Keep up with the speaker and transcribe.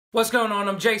What's going on?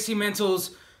 I'm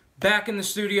jcmentalz, back in the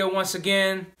studio once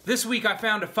again. This week I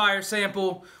found a fire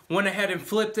sample, went ahead and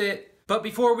flipped it. But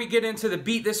before we get into the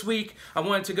beat this week, I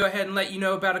wanted to go ahead and let you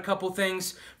know about a couple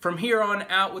things. From here on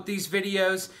out with these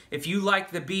videos, if you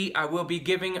like the beat, I will be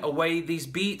giving away these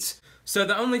beats. So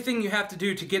the only thing you have to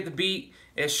do to get the beat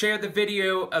is share the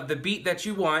video of the beat that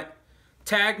you want,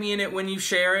 tag me in it when you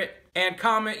share it, and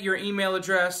comment your email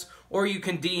address, or you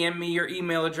can DM me your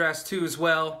email address too as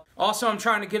well. Also, I'm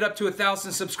trying to get up to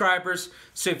 1,000 subscribers,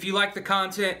 so if you like the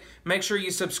content, make sure you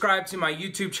subscribe to my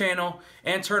YouTube channel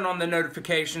and turn on the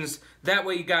notifications. That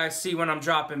way you guys see when I'm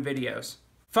dropping videos.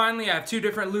 Finally, I have 2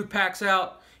 different loop packs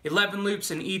out, 11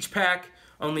 loops in each pack,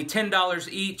 only $10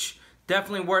 each.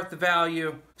 Definitely worth the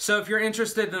value. So if you're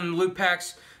interested in the loop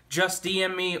packs, just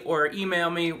DM me or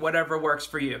email me, whatever works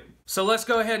for you. So let's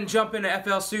go ahead and jump into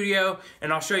FL Studio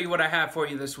and I'll show you what I have for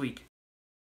you this week.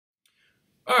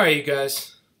 Alright you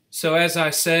guys, so as I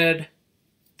said,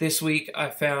 this week I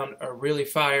found a really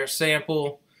fire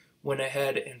sample, went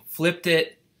ahead and flipped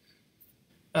it.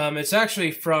 It's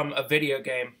actually from a video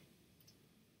game.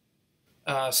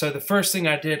 So the first thing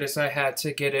I did is I had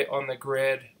to get it on the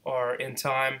grid or in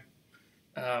time.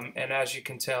 And as you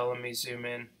can tell, let me zoom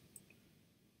in.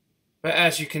 But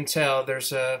as you can tell,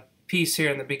 there's a piece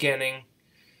here in the beginning,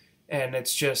 and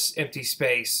it's just empty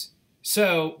space.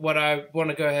 So what I want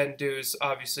to go ahead and do is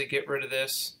obviously get rid of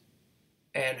this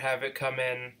and have it come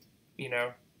in, you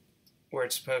know, where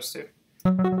it's supposed to.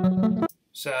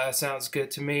 So that sounds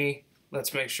good to me.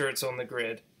 Let's make sure it's on the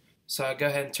grid. So I'll go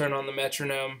ahead and turn on the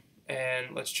metronome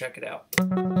and let's check it out.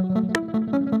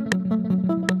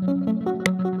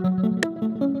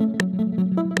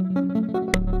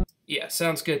 Yeah,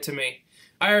 sounds good to me.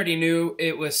 I already knew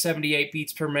it was 78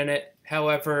 beats per minute.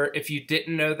 However, if you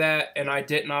didn't know that, and I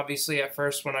didn't obviously at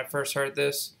first when I first heard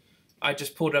this, I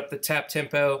just pulled up the tap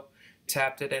tempo,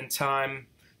 tapped it in time.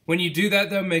 When you do that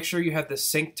though, make sure you have the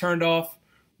sync turned off.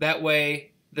 That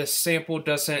way the sample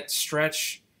doesn't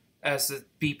stretch as the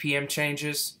BPM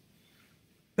changes.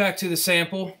 Back to the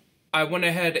sample. I went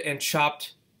ahead and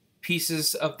chopped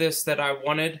pieces of this that I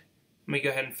wanted. Let me go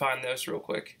ahead and find those real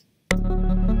quick.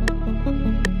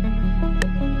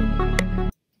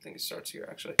 I think it starts here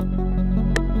actually.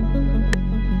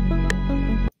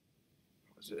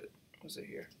 Was it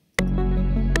here?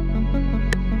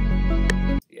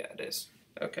 Yeah, it is.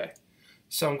 Okay.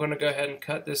 So I'm going to go ahead and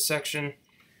cut this section.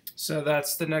 So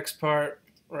that's the next part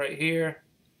right here.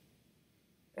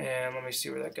 And let me see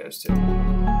where that goes to.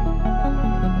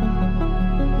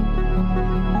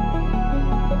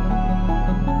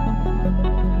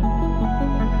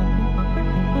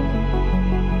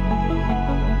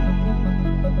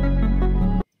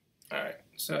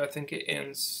 So I think it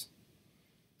ends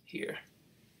here.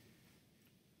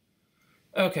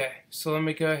 Okay, so let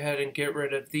me go ahead and get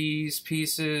rid of these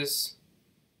pieces.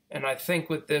 And I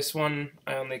think with this one,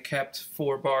 I only kept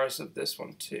 4 bars of this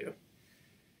one too.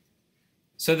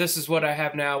 So this is what I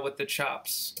have now with the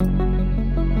chops.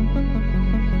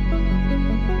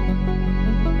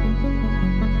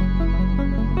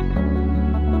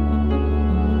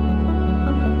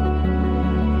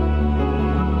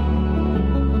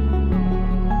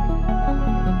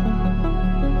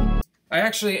 I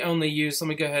actually only used, let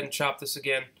me go ahead and chop this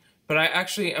again, but I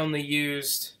actually only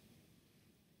used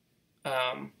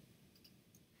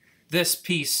this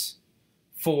piece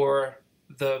for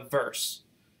the verse.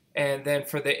 And then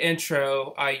for the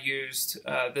intro, I used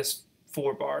this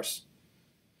 4 bars.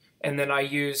 And then I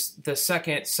used the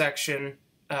second section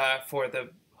for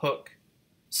the hook.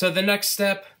 So the next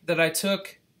step that I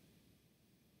took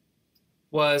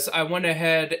was I went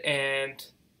ahead and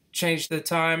changed the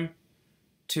time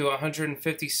to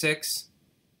 156.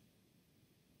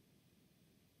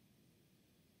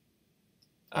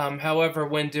 However,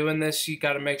 when doing this, you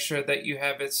got to make sure that you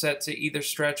have it set to either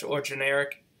stretch or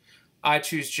generic. I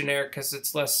choose generic because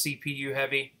it's less CPU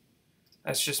heavy.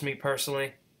 That's just me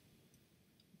personally.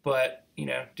 But, you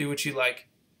know, do what you like.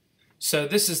 So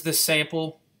this is the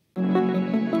sample.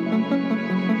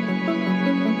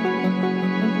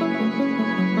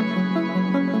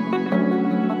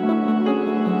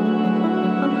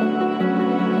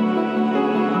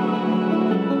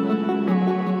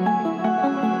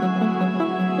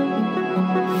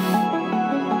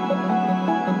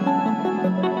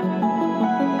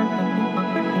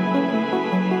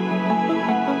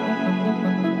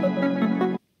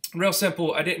 Real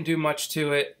simple. I didn't do much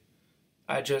to it.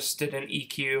 I just did an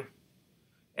EQ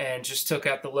and just took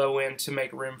out the low end to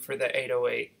make room for the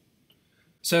 808.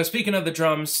 So speaking of the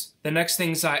drums, the next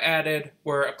things I added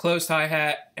were a closed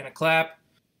hi-hat and a clap.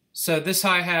 So this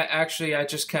hi-hat actually I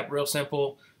just kept real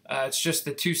simple. It's just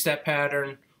the 2-step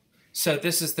pattern, So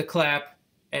this is the clap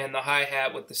and the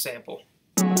hi-hat with the sample.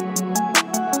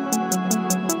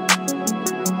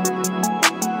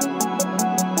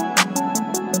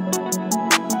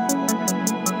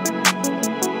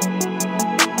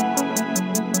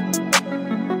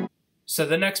 So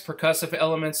the next percussive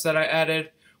elements that I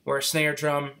added were a snare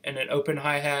drum and an open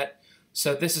hi-hat.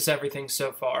 So this is everything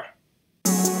so far.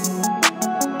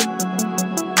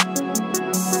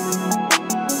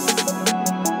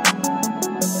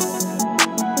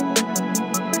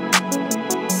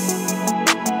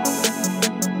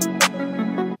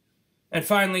 And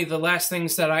finally, the last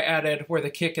things that I added were the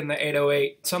kick and the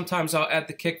 808. Sometimes I'll add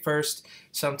the kick first,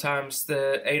 sometimes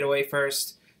the 808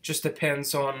 first. Just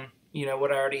depends on, you know,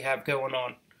 what I already have going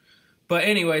on. But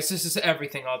anyways, this is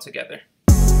everything all together.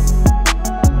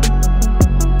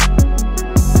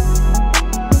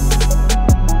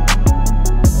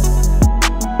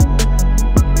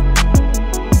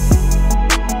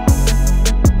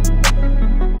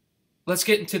 Let's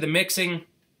get into the mixing.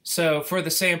 So for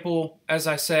the sample, as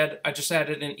I said, I just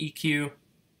added an EQ.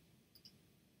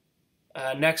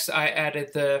 Next, I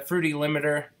added the Fruity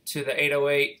limiter to the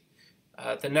 808.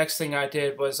 The next thing I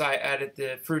did was I added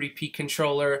the Fruity peak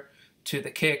controller to the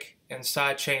kick and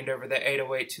side chained over the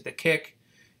 808 to the kick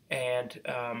and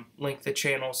linked the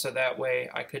channel so that way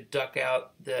I could duck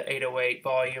out the 808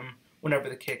 volume whenever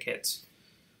the kick hits.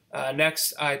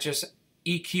 Next, I just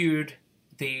EQ'd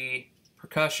the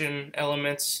percussion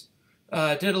elements.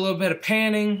 Did a little bit of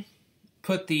panning,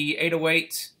 put the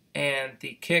 808 and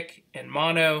the kick in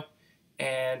mono,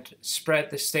 and spread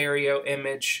the stereo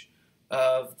image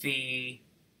of the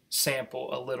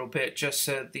sample a little bit just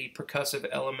so the percussive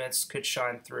elements could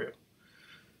shine through.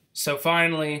 So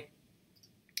finally,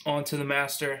 onto the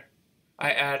master,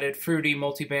 I added Fruity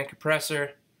multiband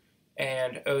compressor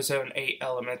and Ozone 8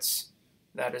 elements.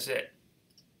 That is it.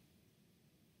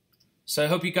 So I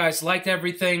hope you guys liked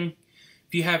everything.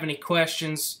 If you have any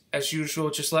questions, as usual,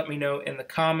 just let me know in the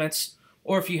comments.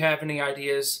 Or if you have any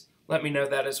ideas, let me know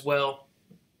that as well.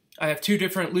 I have 2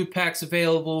 different loop packs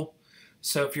available,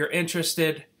 so if you're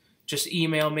interested, just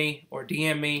email me or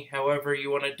DM me, however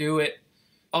you want to do it.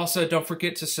 Also, don't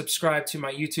forget to subscribe to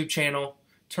my YouTube channel.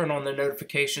 Turn on the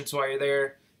notifications while you're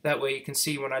there. That way you can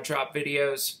see when I drop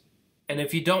videos. And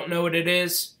if you don't know what it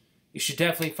is, you should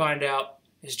definitely find out.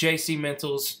 It's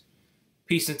jcmentalz.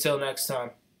 Peace until next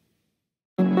time.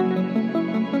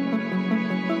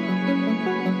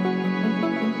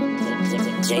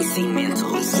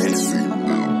 jcmentalz.